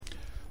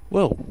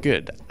Well,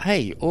 good.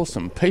 Hey,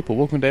 awesome people.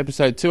 Welcome to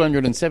episode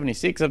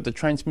 276 of the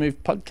Train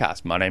Smooth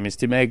podcast. My name is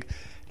Tim Egg.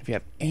 If you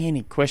have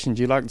any questions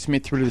you'd like to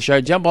submit through to the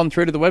show, jump on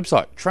through to the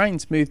website.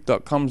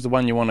 Trainsmooth.com is the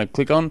one you want to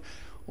click on,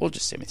 or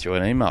just send me through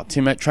an email,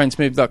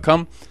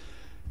 tim@trainsmooth.com.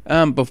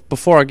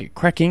 Before I get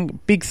cracking,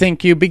 big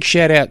thank you, big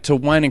shout out to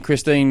Wayne and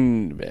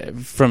Christine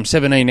from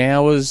 17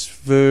 Hours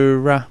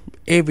for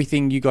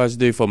everything you guys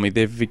do for me.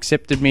 They've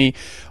accepted me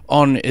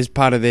on as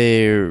part of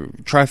their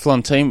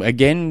triathlon team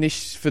again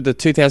this for the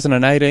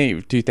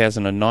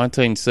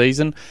 2018-2019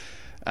 season.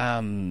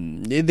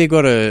 They've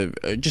got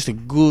just a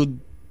good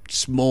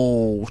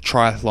small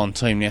triathlon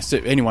team now. So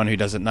anyone who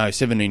doesn't know,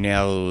 17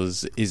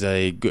 Hours is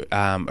a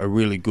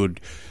really good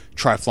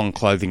triathlon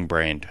clothing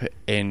brand,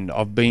 and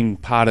I've been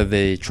part of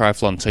the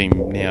triathlon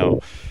team now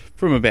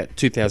from about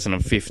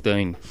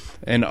 2015,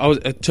 and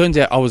it turns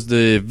out I was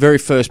the very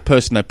first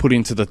person they put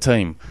into the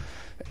team,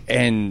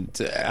 and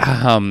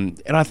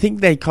I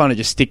think they kind of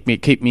just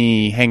keep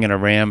me hanging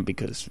around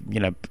because, you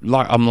know,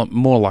 like I'm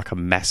more like a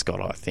mascot.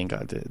 I think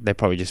they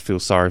probably just feel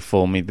sorry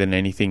for me than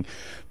anything,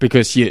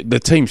 because the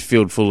team's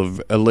filled full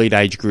of elite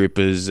age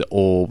groupers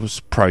or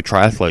pro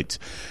triathletes,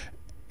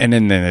 and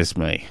then there's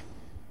me.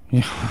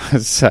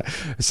 So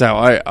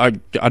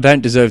I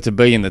don't deserve to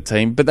be in the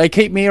team, but they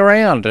keep me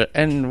around,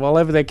 and while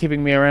ever they're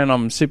keeping me around,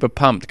 I'm super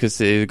pumped because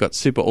they've got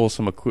super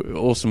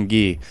awesome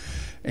gear,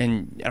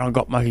 and I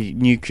got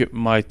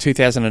my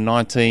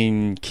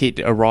 2019 kit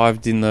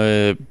arrived in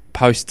the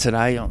post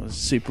today. I was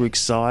super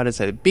excited,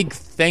 so a big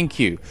thank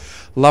you.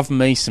 Love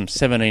me some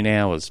 17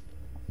 Hours.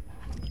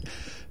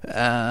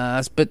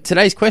 But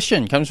today's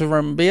question comes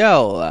from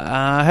BL.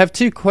 I have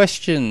two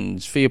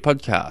questions for your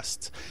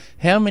podcast.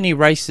 How many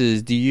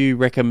races do you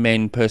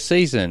recommend per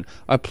season?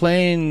 I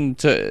plan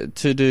to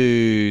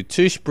do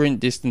 2 sprint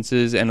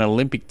distances and an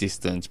Olympic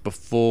distance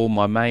before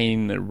my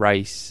main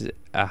race,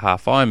 a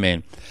half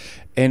Ironman,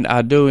 and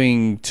are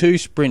doing 2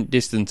 sprint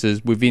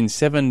distances within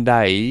 7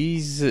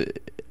 days.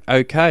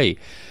 Okay,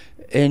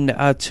 and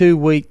 2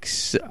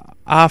 weeks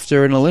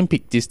after an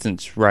Olympic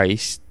distance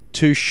race,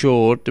 too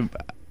short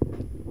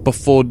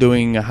before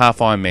doing a half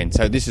Ironman.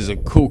 So this is a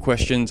cool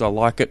question. I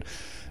like it.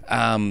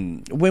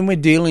 When we're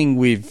dealing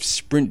with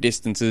sprint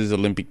distances,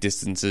 Olympic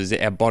distances,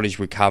 our bodies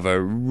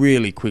recover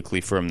really quickly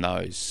from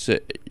those. So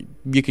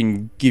you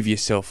can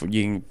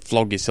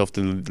flog yourself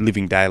to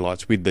living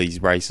daylights with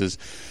these races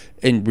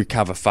and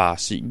recover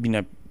fast. You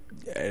know,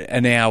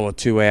 an hour,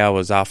 2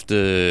 hours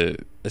after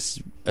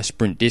a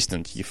sprint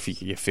distance, you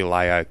feel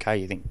okay.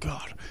 You think,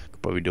 God, I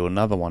could probably do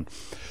another one.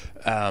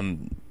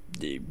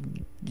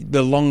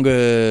 The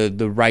longer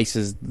the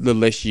races, the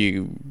less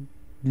you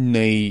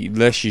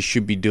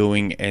should be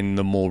doing, and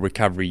the more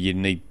recovery you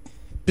need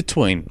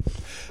between.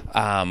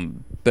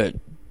 But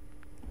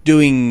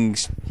doing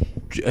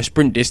a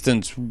sprint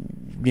distance,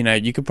 you know,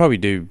 you could probably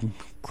do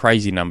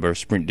crazy number of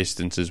sprint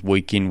distances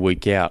week in,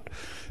 week out,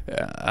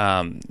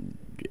 and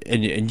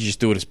you just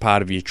do it as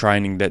part of your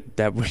training.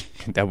 That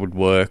would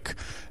work.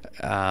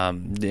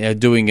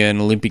 Doing an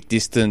Olympic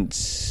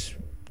distance.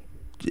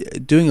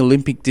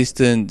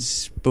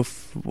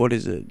 What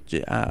is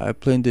it? I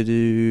plan to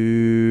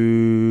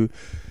do...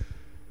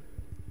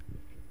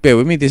 Bear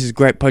with me, this is a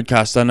great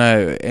podcast, I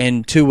know.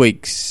 And 2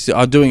 weeks,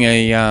 I'm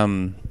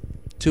doing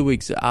 2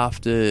 weeks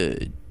after...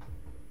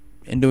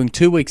 And doing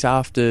 2 weeks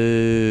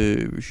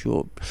after...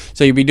 Sure.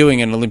 So you'll be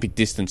doing an Olympic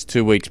distance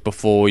 2 weeks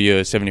before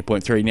your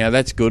 70.3. Now,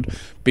 that's good,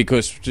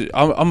 because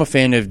I'm a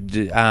fan of...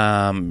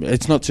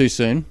 it's not too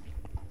soon.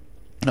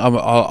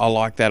 I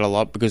like that a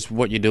lot, because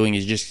what you're doing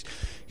is just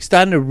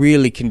starting to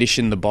really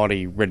condition the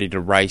body ready to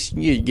race.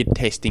 You're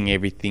testing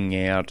everything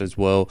out as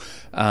well,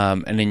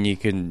 and then you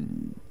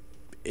can,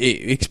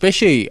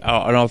 especially,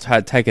 and I'll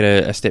take it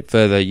a step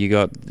further. You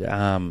got,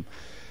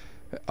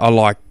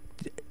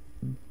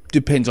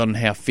 depends on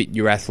how fit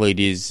your athlete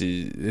is.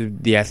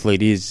 The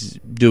athlete is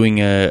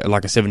doing a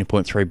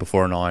 70.3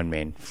 before an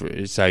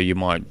Ironman. So you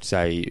might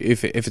say,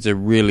 if it's a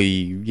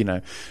really,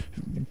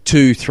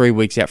 2-3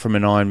 weeks out from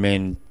an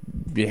Ironman,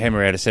 you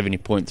hammer out a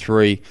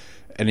 70.3,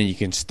 and then you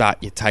can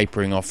start your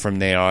tapering off from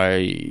there.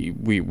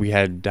 We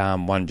had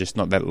one just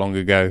not that long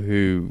ago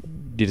who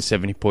did a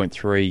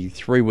 70.3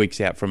 3 weeks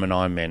out from an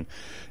Ironman,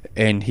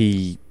 and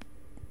he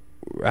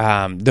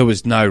there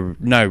was no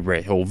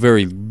rest, or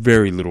very,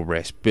 very little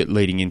rest, but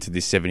leading into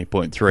this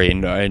 70.3,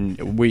 and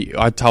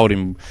I told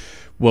him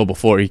well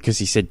before, because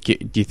he said, do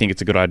you think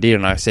it's a good idea?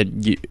 And I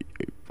said,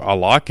 I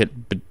like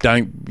it, but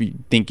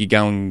don't think you're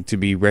going to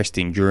be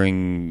resting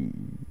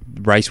during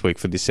race week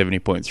for this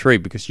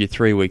 70.3, because you're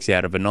 3 weeks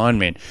out of an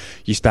Ironman.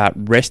 You start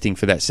resting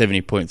for that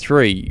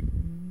 70.3,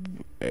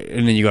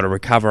 and then you got to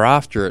recover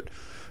after it,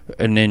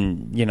 and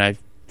then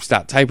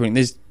start tapering.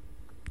 There's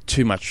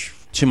too much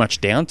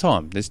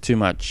downtime. There's too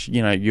much,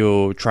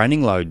 your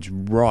training loads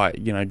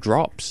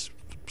drops.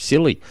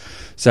 Silly.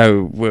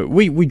 So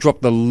we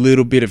dropped a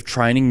little bit of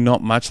training,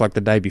 not much. Like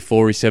the day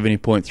before his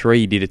 70.3,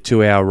 he did a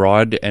 2-hour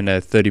ride and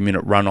a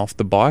 30-minute run off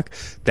the bike.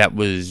 That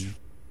was,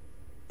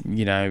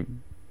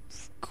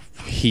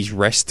 his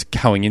rest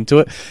going into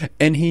it,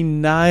 and he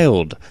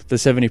nailed the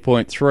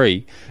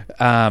 70.3.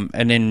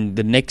 And then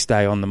the next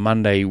day on the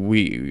Monday,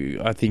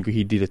 I think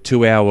he did a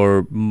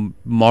 2-hour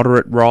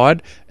moderate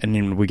ride, and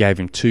then we gave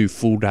him 2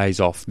 full days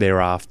off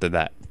thereafter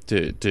that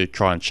to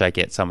try and shake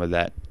out some of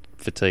that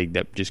fatigue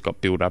that just got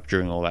built up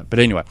during all that. But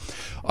anyway,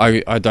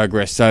 I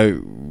digress.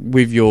 So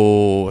with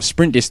your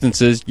sprint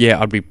distances,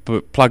 I'd be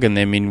plugging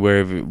them in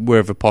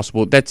wherever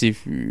possible. That's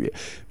if you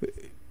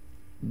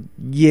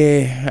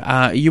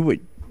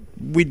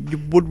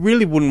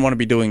wouldn't want to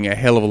be doing a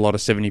hell of a lot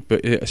of 70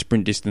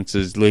 sprint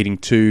distances leading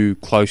too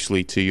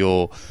closely to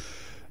your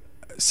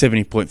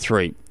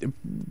 70.3,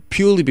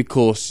 purely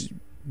because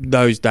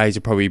those days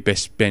are probably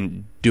best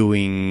spent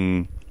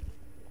doing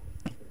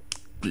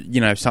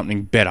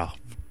something better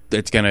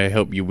that's going to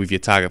help you with your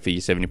target for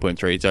your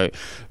 70.3. So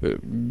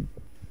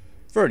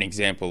for an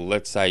example,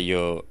 let's say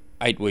you're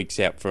 8 weeks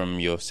out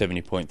from your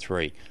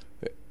 70.3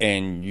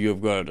 and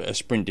you've got a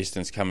sprint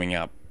distance coming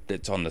up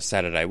that's on the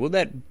Saturday. Well,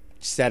 that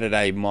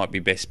Saturday might be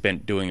best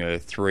spent doing a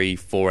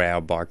 3-4 hour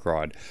bike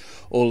ride,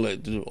 or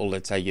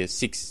let's say you're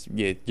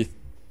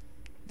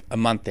a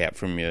month out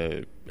from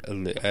your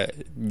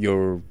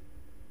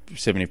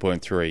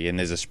 70.3 and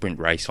there's a sprint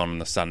race on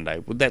the Sunday.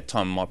 Well, that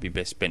time might be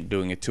best spent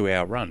doing a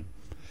 2-hour run.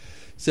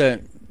 So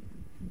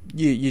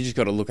you just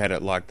got to look at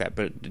it like that.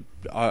 But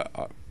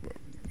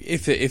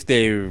if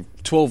they're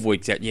 12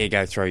 weeks out,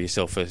 go throw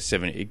yourself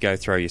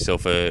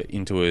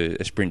into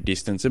a sprint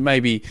distance, and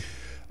maybe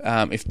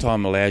if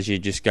time allows you,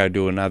 just go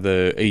do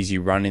another easy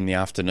run in the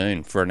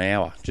afternoon for an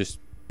hour, just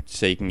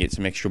so you can get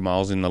some extra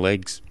miles in the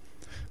legs.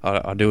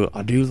 I do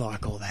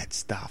like all that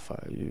stuff.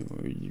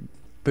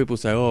 People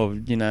say,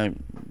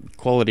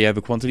 quality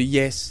over quantity.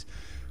 Yes,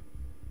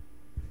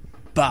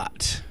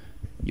 but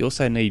you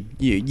also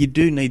you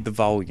do need the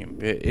volume,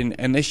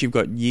 unless you've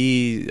got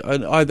years.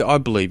 I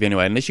believe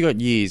anyway, unless you've got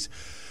years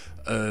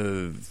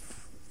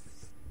of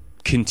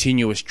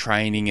continuous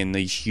training and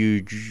these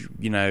huge,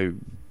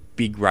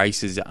 big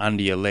races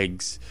under your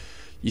legs,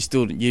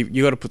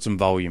 you got to put some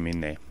volume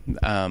in there.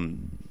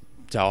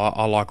 So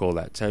I like all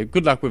that. So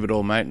good luck with it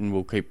all, mate, and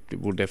we'll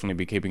definitely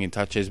be keeping in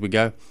touch as we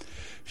go.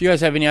 If you guys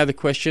have any other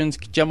questions,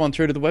 jump on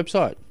through to the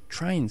website,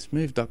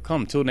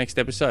 trainsmove.com. Till next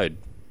episode.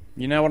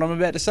 You know what I'm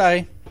about to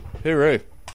say. Hooroo.